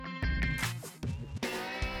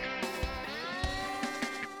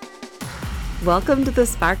Welcome to The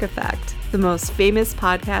Spark Effect, the most famous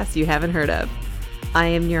podcast you haven't heard of. I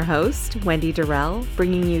am your host, Wendy Durrell,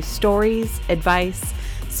 bringing you stories, advice,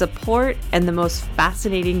 support, and the most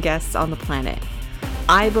fascinating guests on the planet.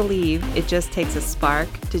 I believe it just takes a spark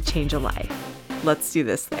to change a life. Let's do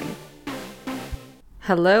this thing.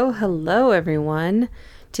 Hello, everyone.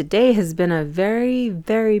 Today has been a very,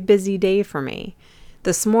 very busy day for me.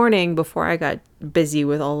 This morning, before I got busy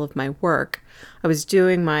with all of my work, I was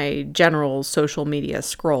doing my general social media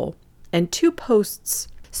scroll, and two posts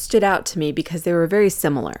stood out to me because they were very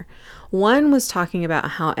similar. One was talking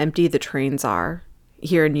about how empty the trains are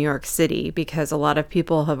here in New York City because a lot of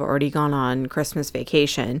people have already gone on Christmas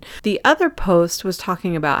vacation. The other post was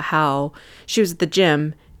talking about how she was at the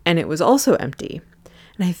gym and it was also empty.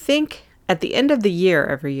 And I think at the end of the year,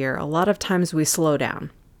 every year, a lot of times we slow down.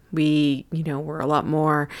 We're a lot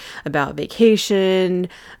more about vacation,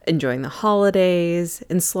 enjoying the holidays,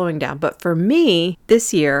 and slowing down. But for me,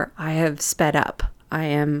 this year, I have sped up. I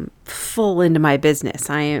am full into my business.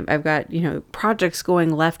 I've got, projects going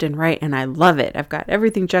left and right, and I love it. I've got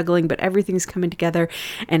everything juggling, but everything's coming together,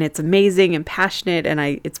 and it's amazing and passionate, and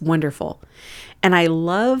it's wonderful. And I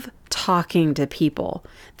love talking to people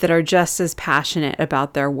that are just as passionate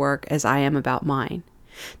about their work as I am about mine.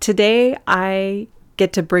 Today, I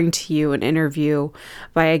get to bring to you an interview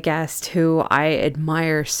by a guest who I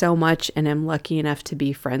admire so much and am lucky enough to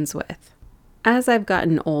be friends with. As I've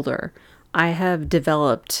gotten older, I have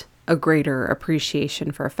developed a greater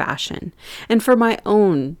appreciation for fashion and for my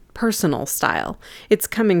own personal style. It's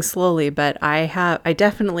coming slowly, but I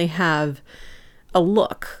definitely have a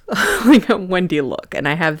look, like a Wendy look, and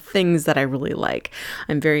I have things that I really like.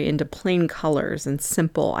 I'm very into plain colors and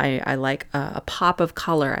simple. I like a pop of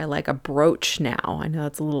color. I like a brooch now. I know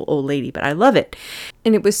it's a little old lady, but I love it.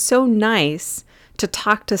 And it was so nice to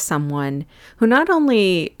talk to someone who not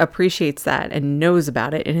only appreciates that and knows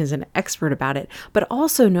about it and is an expert about it, but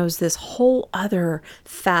also knows this whole other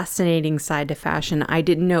fascinating side to fashion I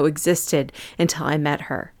didn't know existed until I met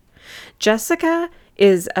her. Jessica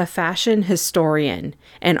is a fashion historian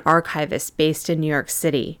and archivist based in New York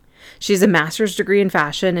City. She's a master's degree in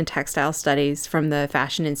fashion and textile studies from the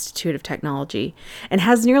Fashion Institute of Technology and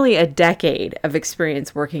has nearly a decade of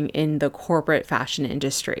experience working in the corporate fashion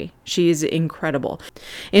industry. She's incredible.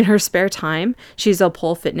 In her spare time, she's a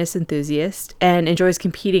pole fitness enthusiast and enjoys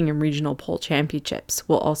competing in regional pole championships.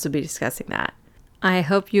 We'll also be discussing that. I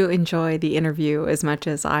hope you enjoy the interview as much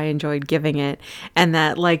as I enjoyed giving it, and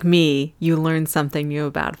that, like me, you learned something new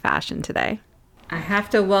about fashion today. I have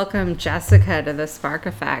to welcome Jessica to the Spark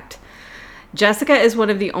Effect. Jessica is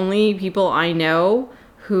one of the only people I know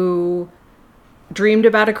who dreamed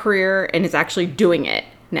about a career and is actually doing it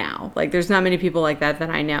now. Like, there's not many people like that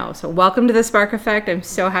I know. So welcome to the Spark Effect. I'm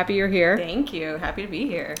so happy you're here. Thank you. Happy to be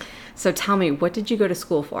here. So tell me, what did you go to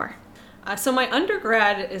school for? So my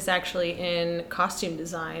undergrad is actually in costume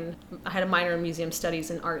design. I had a minor in museum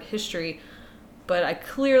studies and art history, but I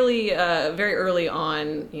clearly very early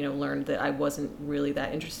on, learned that I wasn't really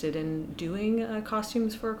that interested in doing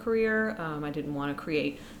costumes for a career. I didn't want to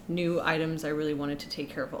create new items. I really wanted to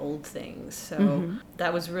take care of old things. So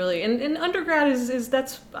that was really, and undergrad is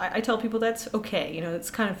that's, I tell people that's okay.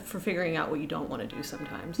 It's kind of for figuring out what you don't want to do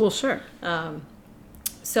sometimes. Well, sure.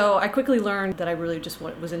 So I quickly learned that I really just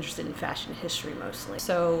was interested in fashion history mostly.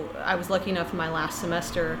 So I was lucky enough in my last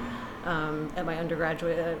semester at my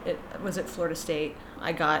undergraduate, it was at Florida State.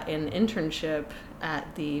 I got an internship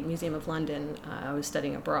at the Museum of London. I was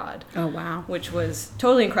studying abroad. Oh, wow. Which was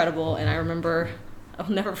totally incredible. And I remember, I'll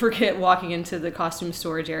never forget walking into the costume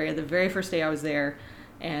storage area the very first day I was there.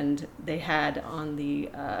 And they had on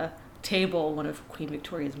the table one of Queen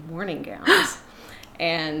Victoria's morning gowns.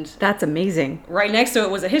 And that's amazing. Right next to it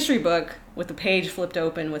was a history book with the page flipped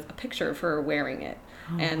open with a picture of her wearing it.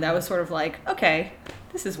 Oh, and that was sort of like, okay,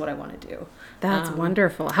 this is what I want to do. That's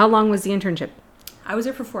wonderful. How long was the internship? I was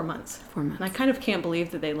there for 4 months. 4 months. And I kind of can't believe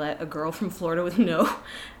that they let a girl from Florida with no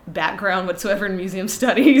background whatsoever in museum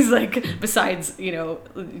studies, like besides,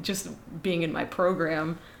 just being in my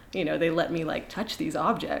program, they let me touch these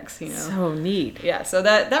objects, So neat. Yeah, so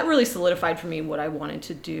that really solidified for me what I wanted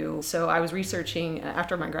to do. So I was researching,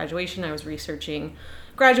 after my graduation, I was researching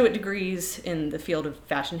graduate degrees in the field of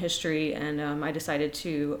fashion history, and I decided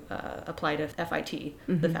to apply to FIT,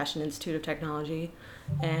 the Fashion Institute of Technology.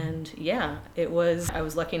 And yeah, I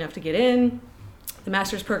was lucky enough to get in. The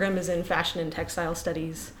master's program is in fashion and textile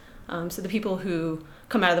studies. So the people who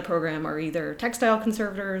come out of the program are either textile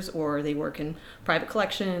conservators or they work in private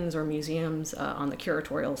collections or museums on the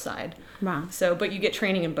curatorial side. Wow. So, but you get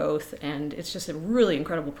training in both, and it's just a really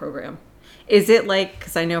incredible program. Is it like,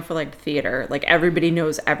 because I know for like theater, like everybody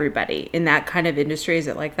knows everybody in that kind of industry? Is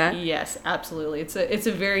it like that? Yes, absolutely. It's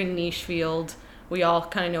a very niche field. We all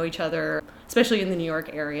kind of know each other, especially in the New York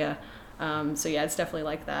area. So yeah, it's definitely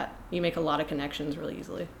like that. You make a lot of connections really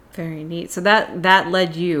easily. Very neat. So that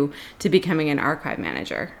led you to becoming an archive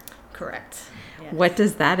manager. Correct. Yes. What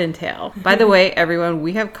does that entail? By the way, everyone,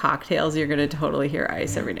 we have cocktails. You're going to totally hear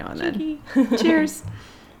ice every now and then. Cheers.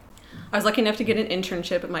 I was lucky enough to get an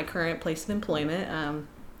internship at my current place of employment.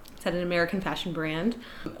 It's at an American fashion brand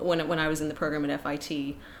when I was in the program at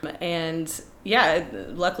FIT. And yeah,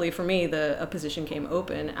 luckily for me, a position came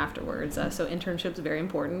open afterwards. So internships are very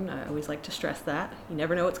important. I always like to stress that. You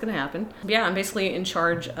never know what's going to happen. But yeah, I'm basically in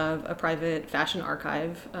charge of a private fashion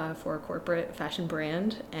archive for a corporate fashion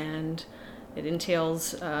brand. And it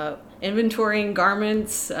entails inventorying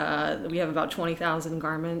garments. We have about 20,000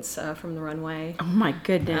 garments from the runway. Oh my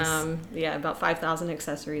goodness. Yeah, about 5,000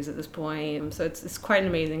 accessories at this point. So it's quite an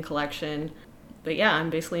amazing collection. But yeah, I'm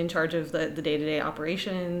basically in charge of the day-to-day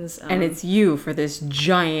operations. And it's you for this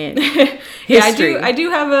giant history.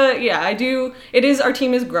 Yeah, I do. It is, our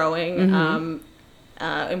team is growing. Mm-hmm.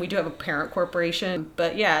 And we do have a parent corporation.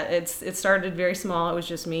 But yeah, it started very small. It was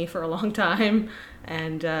just me for a long time.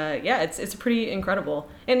 And yeah, it's pretty incredible.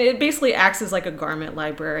 And it basically acts as like a garment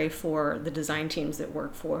library for the design teams that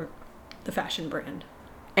work for the fashion brand.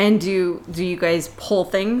 And do you guys pull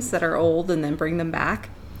things that are old and then bring them back?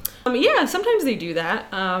 Yeah, sometimes they do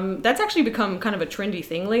that. That's actually become kind of a trendy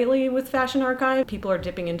thing lately with Fashion Archive. People are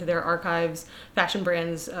dipping into their archives. Fashion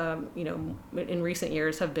brands, in recent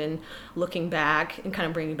years have been looking back and kind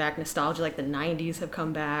of bringing back nostalgia. Like the 90s have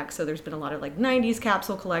come back. So there's been a lot of like 90s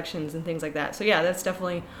capsule collections and things like that. So yeah, that's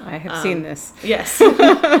definitely... I have seen this. Yes. The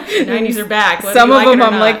 90s are back. Some of them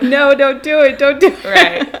I'm like, no, don't do it.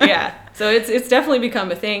 Right, yeah. So it's definitely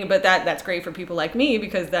become a thing, but that's great for people like me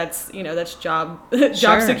because that's job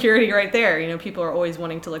security right there. People are always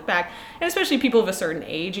wanting to look back, and especially people of a certain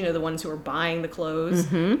age. The ones who are buying the clothes.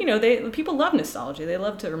 Mm-hmm. People love nostalgia. They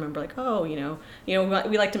love to remember, like,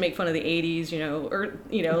 we like to make fun of the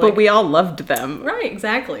 80s, But we all loved them, right?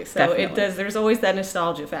 Exactly. So definitely. There's always that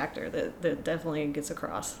nostalgia factor that definitely gets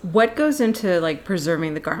across. What goes into like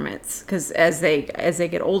preserving the garments? Because as they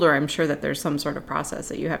get older, I'm sure that there's some sort of process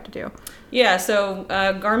that you have to do. Yeah, so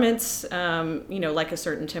garments, like a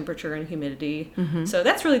certain temperature and humidity. Mm-hmm. So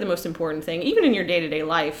that's really the most important thing. Even in your day-to-day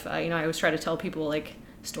life, I always try to tell people, like,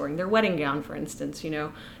 storing their wedding gown, for instance,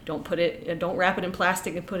 don't wrap it in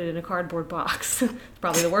plastic and put it in a cardboard box. It's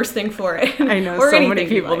probably the worst thing for it. I know so many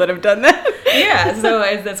people that have done that. Yeah, so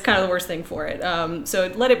that's kind of the worst thing for it.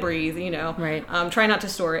 So let it breathe, Right. Try not to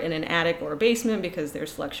store it in an attic or a basement because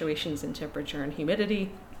there's fluctuations in temperature and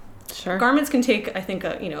humidity. Sure. Garments can take, I think,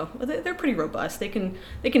 they're pretty robust. They can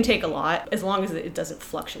take a lot as long as it doesn't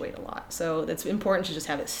fluctuate a lot. So it's important to just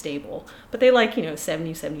have it stable. But they like,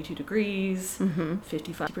 70, 72 degrees,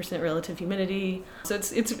 55% relative humidity. So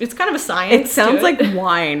it's kind of a science. It sounds like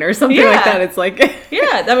wine or something like that. It's like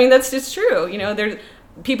yeah, I mean that's just true. There's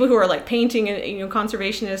people who are like painting and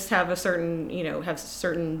conservationists have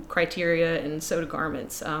certain criteria, and so do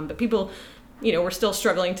garments. But people, we're still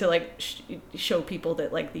struggling to like show people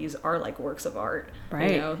that like these are like works of art.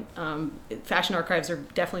 Right. Fashion archives are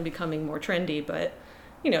definitely becoming more trendy, but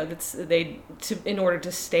in order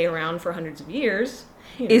to stay around for hundreds of years.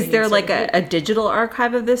 Is there like a digital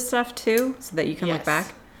archive of this stuff too, so that you can look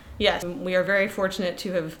back? Yes, we are very fortunate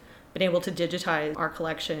to have been able to digitize our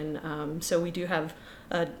collection. So we do have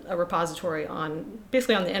a repository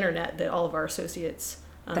basically on the internet that all of our associates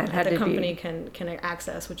that the company can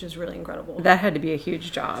access, which is really incredible. That had to be a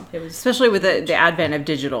huge job. It was, especially with the advent of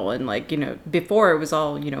digital, and like, before it was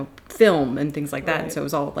all, film and things like that. Right. And so it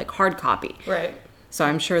was all like hard copy. Right. So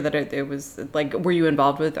I'm sure that it was like, were you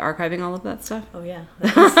involved with archiving all of that stuff? Oh yeah.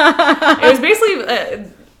 It was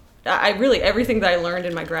basically, everything that I learned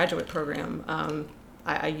in my graduate program,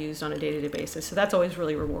 I used on a day-to-day basis. So that's always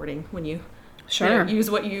really rewarding when you use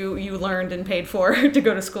what you learned and paid for to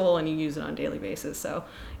go to school, and you use it on a daily basis. So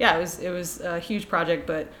yeah, it was a huge project,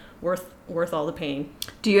 but worth all the pain.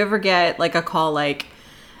 Do you ever get like a call like,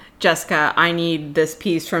 Jessica, I need this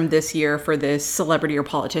piece from this year for this celebrity or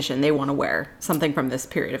politician. They want to wear something from this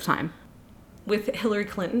period of time? With Hillary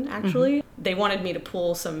Clinton, actually, they wanted me to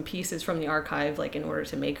pull some pieces from the archive, like in order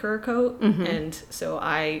to make her a coat. And so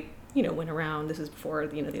I went around. This is before,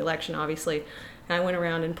 the election, obviously. And I went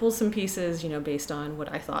around and pulled some pieces, based on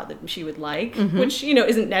what I thought that she would like, which,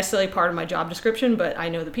 isn't necessarily part of my job description, but I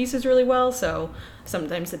know the pieces really well. So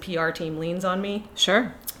sometimes the PR team leans on me.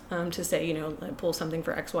 Sure. To say, pull something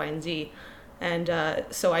for X, Y, and Z. And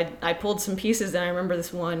so I pulled some pieces, and I remember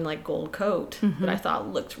this one like gold coat that I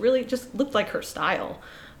thought looked like her style.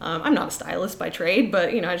 I'm not a stylist by trade, but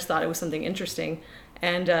I just thought it was something interesting.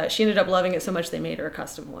 And she ended up loving it so much they made her a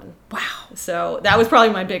custom one. Wow. So that was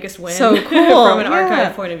probably my biggest win. So cool. From an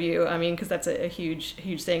archive point of view. I mean, because that's a huge,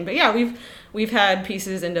 huge thing. But yeah, we've had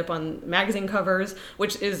pieces end up on magazine covers,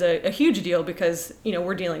 which is a huge deal because,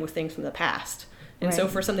 we're dealing with things from the past. And right. So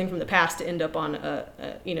for something from the past to end up on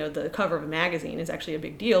the cover of a magazine is actually a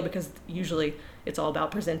big deal because usually it's all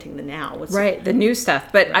about presenting the now. Right, the new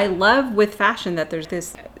stuff. But right. I love with fashion that there's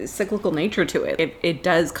this cyclical nature to it. It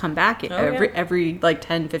does come back every like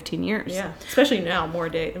 10, 15 years. Yeah, especially now, more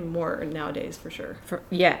nowadays for sure.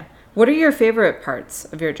 Yeah. What are your favorite parts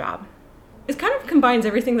of your job? It kind of combines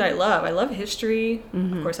everything that I love. I love history.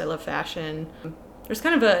 Of course, I love fashion. There's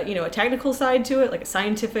kind of a technical side to it, like a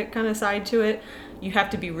scientific kind of side to it. You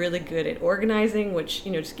have to be really good at organizing, which,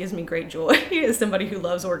 just gives me great joy as somebody who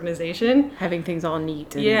loves organization. Having things all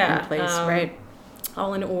neat and in place, right?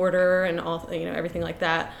 All in order and all, everything like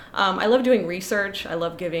that. I love doing research. I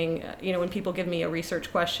love giving, when people give me a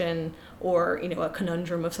research question or, a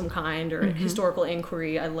conundrum of some kind or a historical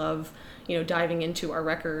inquiry, I love, diving into our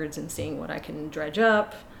records and seeing what I can dredge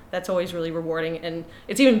up. That's always really rewarding. And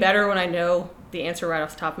it's even better when I know the answer right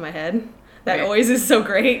off the top of my head. That always is so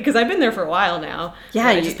great because I've been there for a while now. Yeah,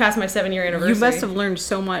 I just passed my 7-year anniversary. You must have learned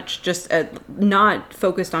so much just not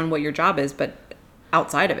focused on what your job is, but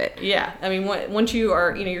outside of it. Yeah, I mean, once you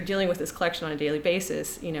are, you're dealing with this collection on a daily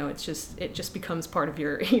basis. It just becomes part of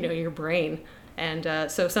your, your brain.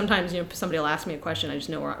 And so sometimes, somebody will ask me a question, I just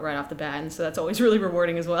know right off the bat, and so that's always really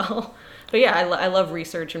rewarding as well. But yeah, I love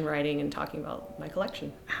research and writing and talking about my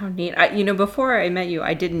collection. How neat. Before I met you,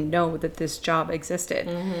 I didn't know that this job existed.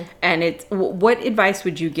 And what advice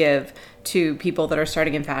would you give to people that are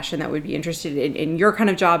starting in fashion that would be interested in your kind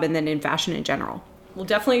of job and then in fashion in general? Well,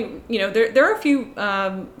 definitely, there are a few,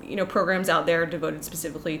 programs out there devoted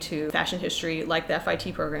specifically to fashion history, like the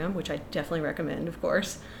FIT program, which I definitely recommend, of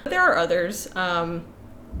course. But there are others.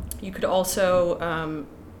 You could also,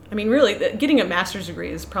 really, getting a master's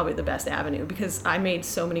degree is probably the best avenue because I made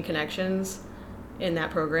so many connections in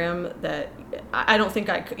that program that I don't think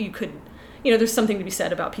you could, there's something to be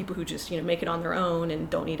said about people who just, make it on their own and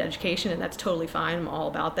don't need education, and that's totally fine. I'm all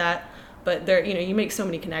about that. But there, you make so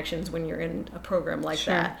many connections when you're in a program like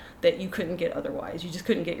that you couldn't get otherwise. You just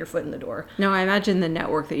couldn't get your foot in the door. No, I imagine the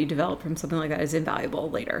network that you develop from something like that is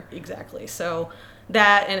invaluable later. Exactly. So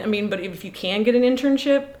that, but if you can get an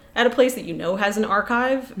internship at a place that has an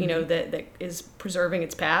archive, that is preserving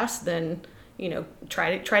its past, then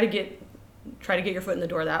try to get your foot in the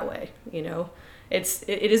door that way.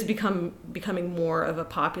 It is becoming more of a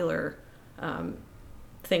popular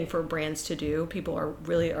thing for brands to do. People are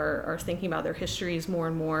really are thinking about their histories more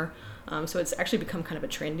and more. So it's actually become kind of a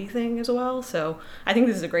trendy thing as well. So I think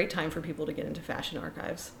this is a great time for people to get into fashion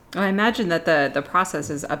archives. I imagine that the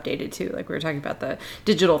process is updated too. Like we were talking about the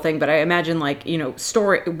digital thing, but I imagine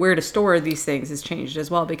where to store these things has changed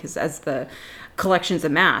as well because as the collections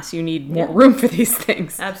amass, you need more room for these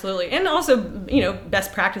things. Absolutely. And also,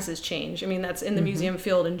 best practices change. I mean, that's in the museum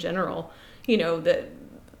field in general, that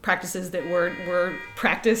practices that were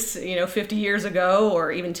practiced 50 years ago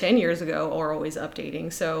or even 10 years ago are always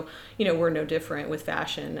updating. So we're no different with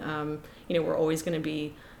fashion. We're always going to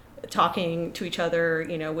be talking to each other,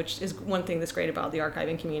 which is one thing that's great about the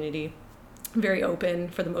archiving community. Very open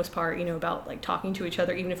for the most part, about like talking to each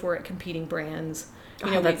other, even if we're at competing brands.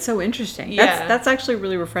 That's so interesting. Yeah. That's actually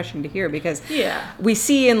really refreshing to hear because we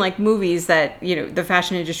see in like movies that, the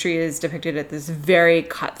fashion industry is depicted at this very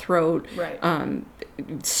cutthroat,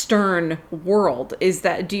 stern world.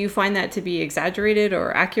 Do you find that to be exaggerated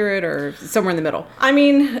or accurate or somewhere in the middle? I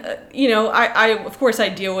mean, I of course I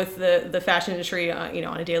deal with the fashion industry,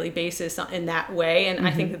 on a daily basis in that way. And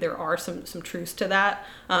I think that there are some truths to that.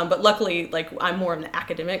 But luckily, like I'm more of an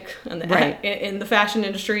academic in the fashion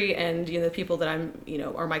industry, and the people that I'm,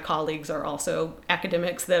 are my colleagues are also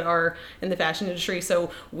academics that are in the fashion industry. So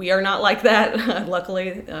we are not like that,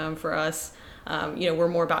 luckily for us. We're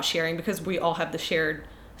more about sharing because we all have the shared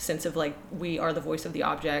sense of like we are the voice of the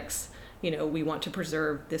objects. We want to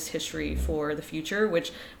preserve this history for the future,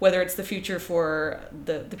 which whether it's the future for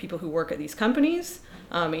the people who work at these companies,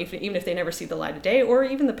 even if they never see the light of day, or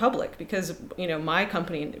even the public, because my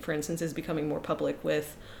company, for instance, is becoming more public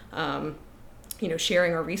with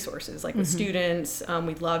sharing our resources, like with students.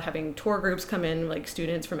 We love having tour groups come in, like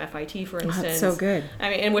students from FIT, for instance. That's so good. I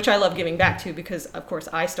mean, and which I love giving back to, because of course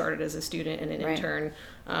I started as a student and an Right. intern.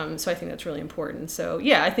 So I think that's really important. So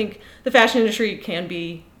yeah, I think the fashion industry can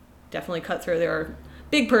be definitely cutthroat. There are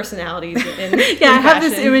big personalities in Yeah, I have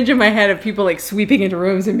this fashion. image in my head of people like sweeping into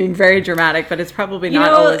rooms and being very dramatic, but it's probably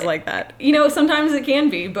not always like that. Sometimes it can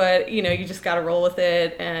be, but you just got to roll with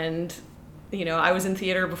it. And I was in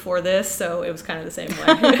theater before this, so it was kind of the same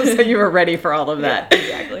way. So you were ready for all of that.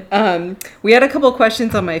 Yeah, exactly. We had a couple of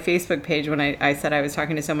questions on my Facebook page when I said I was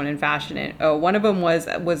talking to someone in fashion. And one of them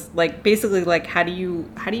was like basically like how do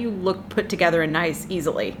you look put together and nice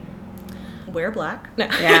easily? Wear black. No.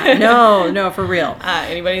 Yeah, no, for real.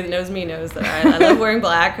 Anybody that knows me knows that I love wearing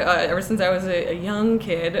black ever since I was a young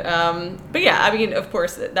kid. But yeah, I mean, of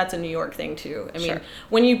course, that's a New York thing too. I mean, Sure.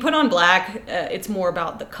 when you put on black, it's more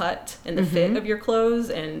about the cut and the fit of your clothes,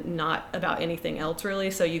 and not about anything else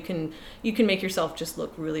really. So you can make yourself just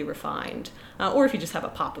look really refined, or if you just have a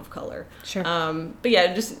pop of color. Sure. But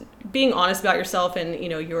yeah, just being honest about yourself and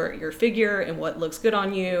your figure and what looks good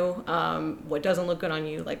on you, what doesn't look good on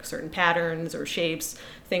you, like certain patterns or shapes,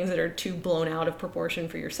 things that are too blown out of proportion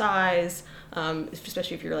for your size,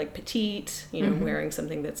 especially if you're like petite, wearing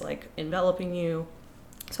something that's like enveloping you.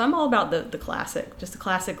 So I'm all about the classic, just the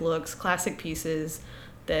classic looks, classic pieces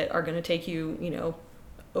that are going to take you,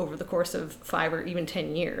 over the course of 5 or even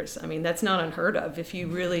 10 years. I mean, that's not unheard of if you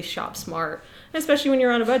really shop smart, especially when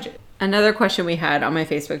you're on a budget. Another question we had on my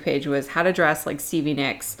Facebook page was how to dress like Stevie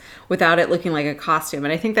Nicks without it looking like a costume.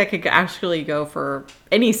 And I think that could actually go for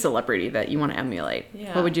any celebrity that you want to emulate.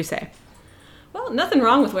 Yeah. What would you say? Well, nothing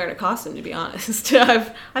wrong with wearing a costume, to be honest.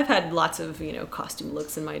 I've had lots of costume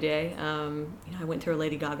looks in my day. I went through a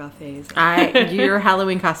Lady Gaga phase. Your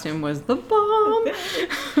Halloween costume was the bomb.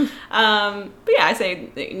 But yeah, I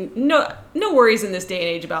say no worries in this day and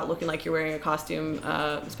age about looking like you're wearing a costume,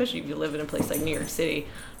 especially if you live in a place like New York City.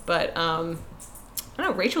 But I don't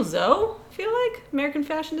know, Rachel Zoe, I feel like, American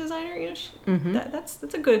fashion designer. That's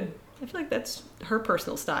a good. I feel like that's her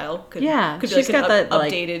personal style. Could be she's like got that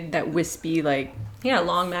updated, that wispy, like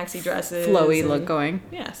long maxi dresses, flowy look going.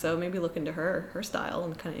 Yeah, so maybe look into her style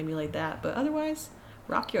and kind of emulate that. But otherwise,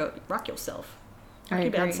 rock yourself. I Rock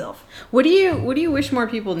your bad agree. self. What do you wish more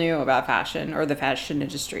people knew about fashion or the fashion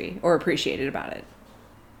industry or appreciated about it?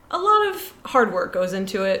 A lot of hard work goes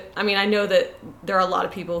into it. I mean, I know that there are a lot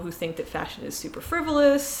of people who think that fashion is super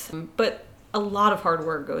frivolous, but a lot of hard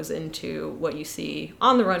work goes into what you see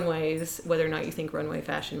on the runways, whether or not you think runway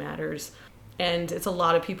fashion matters. And it's a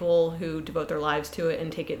lot of people who devote their lives to it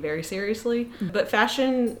and take it very seriously. But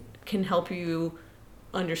fashion can help you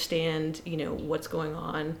understand, what's going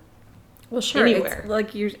on. Well, sure. Anywhere. It's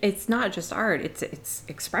like it's not just art. It's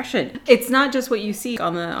expression. It's not just what you see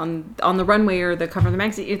on the runway or the cover of the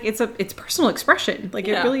magazine. It's personal expression. Like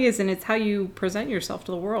it really is, and it's how you present yourself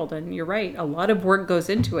to the world. And you're right. A lot of work goes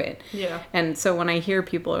into it. Yeah. And so when I hear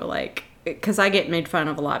people are like, because I get made fun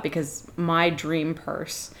of a lot because my dream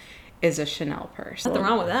purse is a Chanel purse. Nothing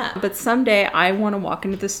wrong with that. But someday I want to walk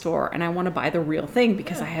into the store and I want to buy the real thing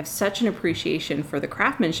because I have such an appreciation for the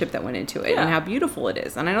craftsmanship that went into it and how beautiful it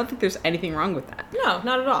is. And I don't think there's anything wrong with that. No,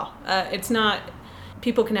 not at all. It's not,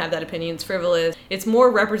 people can have that opinion. It's frivolous. It's more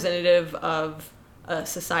representative of a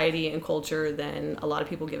society and culture than a lot of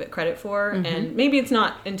people give it credit for. And maybe it's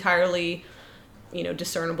not entirely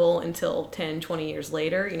discernible until 10, 20 years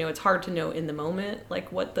later. It's hard to know in the moment,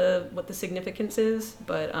 like what the significance is.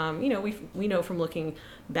 But, we know from looking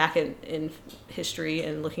back in history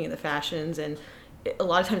and looking at the fashions, and a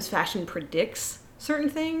lot of times fashion predicts certain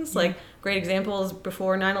things. Like great examples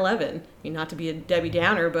before 9/11, not to be a Debbie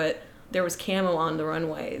Downer, but there was camo on the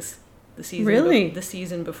runways. The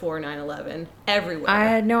season before 9/11 everywhere. I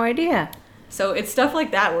had no idea. So it's stuff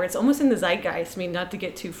like that where it's almost in the zeitgeist. I mean, not to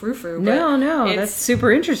get too frou-frou, but No, that's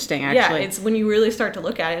super interesting, actually. yeah, it's when you really start to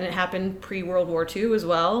look at it, and it happened pre-World War II as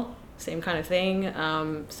well. Same kind of thing.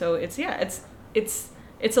 So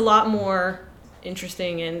it's a lot more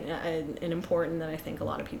interesting and important than I think a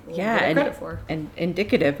lot of people give it credit for. And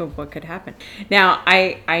indicative of what could happen. Now,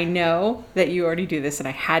 I know that you already do this, and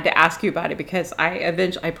I had to ask you about it because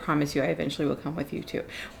I promise you I eventually will come with you too.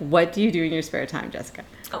 What do you do in your spare time, Jessica?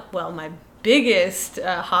 Oh, well, my biggest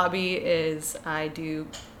hobby is I do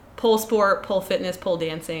pole sport, pole fitness, pole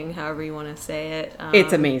dancing, however you want to say it.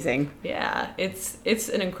 It's amazing. Yeah, it's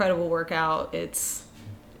an incredible workout. It's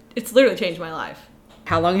literally changed my life.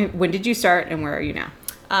 When did you start and where are you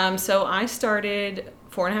now? So I started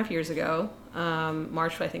 4.5 years ago.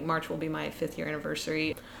 March will be my 5th year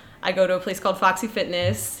anniversary. I go to a place called Foxy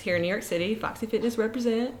Fitness here in New York City. Foxy Fitness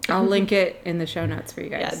represent. I'll link it in the show notes for you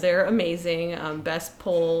guys. Yeah, they're amazing. Best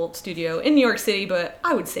pole studio in New York City, but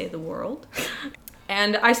I would say the world.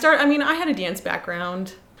 And I had a dance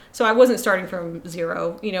background, so I wasn't starting from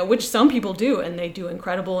zero, which some people do, and they do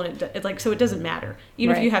incredible, and so it doesn't matter.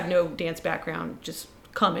 Even if you have no dance background, just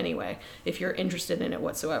come anyway if you're interested in it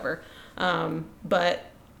whatsoever. But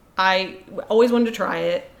I always wanted to try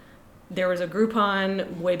it. There was a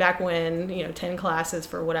Groupon way back when, 10 classes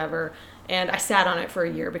for whatever, and I sat on it for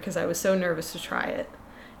a year because I was so nervous to try it.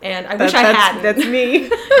 And I wish I hadn't. That's me.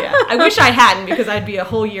 Yeah, I wish I hadn't, because I'd be a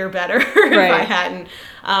whole year better if I hadn't.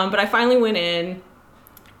 But I finally went in,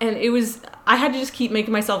 and I had to just keep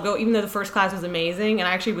making myself go, even though the first class was amazing, and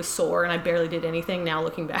I actually was sore, and I barely did anything. Now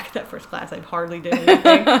looking back at that first class, I hardly did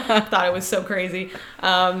anything. Thought it was so crazy.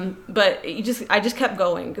 But I just kept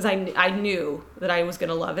going, because I knew that I was going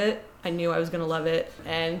to love it. I knew I was going to love it,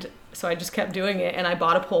 and so I just kept doing it. And I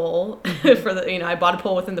bought a pole I bought a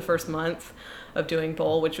pole within the first month of doing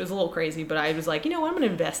pole, which was a little crazy, but I was like, I'm going to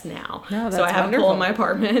invest now. No, so I have wonderful. a pole in my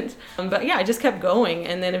apartment. But yeah, I just kept going.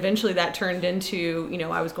 And then eventually that turned into,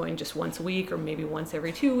 I was going just once a week or maybe once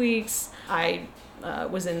every 2 weeks. I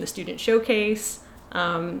was in the student showcase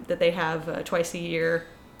that they have twice a year.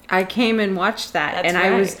 I came and watched that. That's and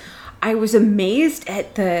right. I was amazed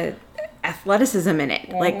at the athleticism in it,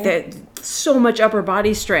 like so much upper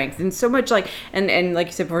body strength and so much and like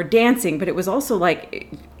you said before, dancing, but it was also like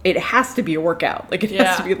it has to be a workout, like it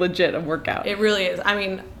has to be legit a workout. It really is. I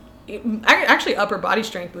mean, actually upper body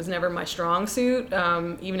strength was never my strong suit,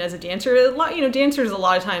 even as a dancer. Dancers a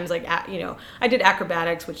lot of times, I did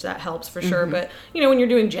acrobatics, which that helps for sure, but when you're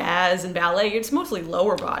doing jazz and ballet, it's mostly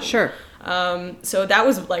lower body. Sure. So that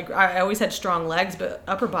was I always had strong legs, but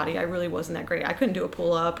upper body I really wasn't that great. I couldn't do a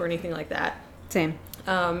pull up or anything like that. Same.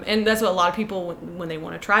 And that's what a lot of people, when they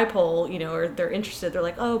want to try pole, or they're interested, they're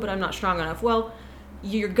like, oh, but I'm not strong enough. Well,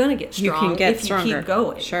 you're gonna get strong if you keep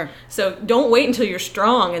going. Sure. So don't wait until you're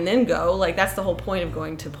strong and then go. Like, that's the whole point of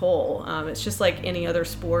going to pole. It's just like any other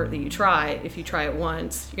sport that you try. If you try it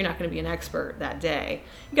once, you're not going to be an expert that day.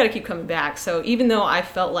 You got to keep coming back. So even though I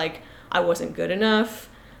felt like I wasn't good enough,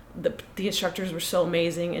 the instructors were so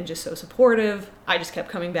amazing and just so supportive. I just kept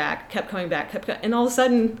coming back, and all of a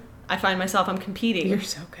sudden I find myself, I'm competing. You're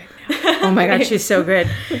so good now. Oh my God, she's so good.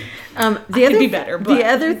 Could be better. But the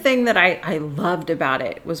other thing that I loved about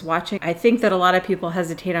it was watching. I think that a lot of people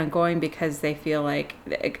hesitate on going because they feel like,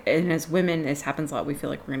 and as women, this happens a lot, we feel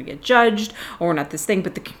like we're going to get judged or we're not this thing,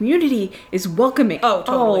 but the community is welcoming. Oh,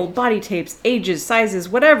 totally. All body types, ages, sizes,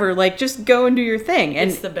 whatever. Like, just go and do your thing. And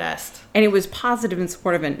it's the best. And it was positive and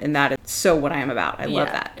supportive, and that is so what I am about. I love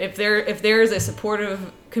that. If there is a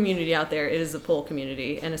supportive community out there, it is the pole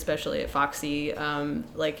community, and especially at Foxy,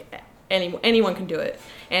 anyone can do it.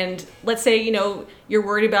 And let's say you're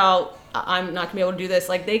worried about, I'm not gonna be able to do this.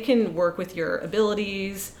 Like, they can work with your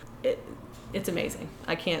abilities. It's amazing.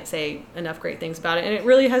 I can't say enough great things about it, and it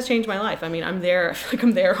really has changed my life. I mean, I'm there. I feel like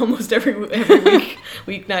I'm there almost every week,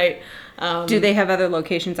 weeknight. Do they have other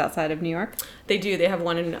locations outside of New York? They do. They have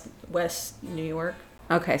one in West New York.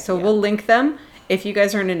 Okay, so we'll link them. If you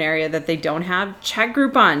guys are in an area that they don't have, check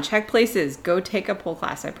Groupon, check places, go take a pole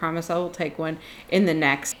class. I promise I will take one in the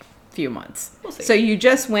next few months. We'll see. So you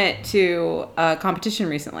just went to a competition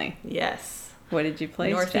recently. Yes. What did you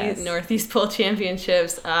place, Jess? Northeast Pole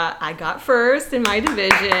Championships. I got first in my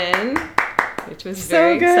division, which was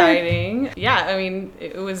very exciting. Yeah, I mean,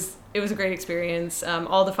 it was a great experience.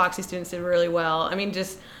 All the Foxy students did really well. I mean,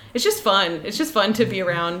 it's just fun. It's just fun to be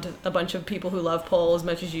around a bunch of people who love pole as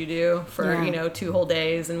much as you do for 2 whole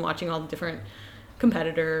days and watching all the different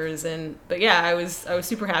competitors. But yeah, I was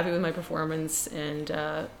super happy with my performance, and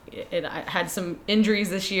I had some injuries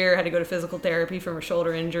this year. I had to go to physical therapy from a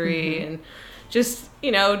shoulder injury, and just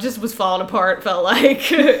was falling apart. Felt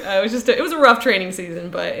like it was a rough training season,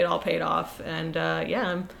 but it all paid off. And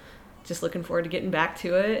I'm just looking forward to getting back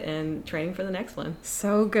to it and training for the next one.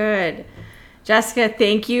 So good. Jessica,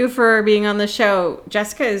 thank you for being on the show.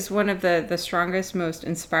 Jessica is one of the strongest, most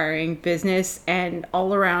inspiring business and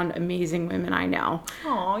all-around amazing women I know.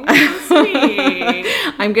 Oh, you're so sweet.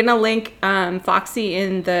 I'm going to link Foxy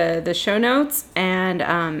in the show notes and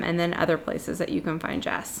then other places that you can find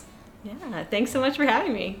Jess. Yeah, thanks so much for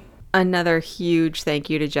having me. Another huge thank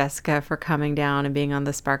you to Jessica for coming down and being on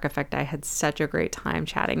the Spark Effect. I had such a great time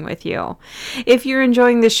chatting with you. If you're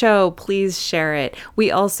enjoying the show, please share it.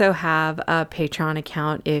 We also have a Patreon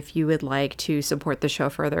account if you would like to support the show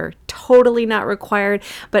further. Totally not required,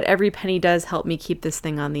 but every penny does help me keep this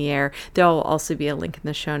thing on the air. There will also be a link in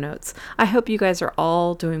the show notes. I hope you guys are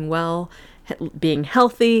all doing well, being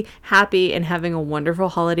healthy, happy, and having a wonderful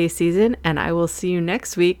holiday season. And I will see you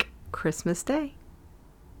next week, Christmas Day.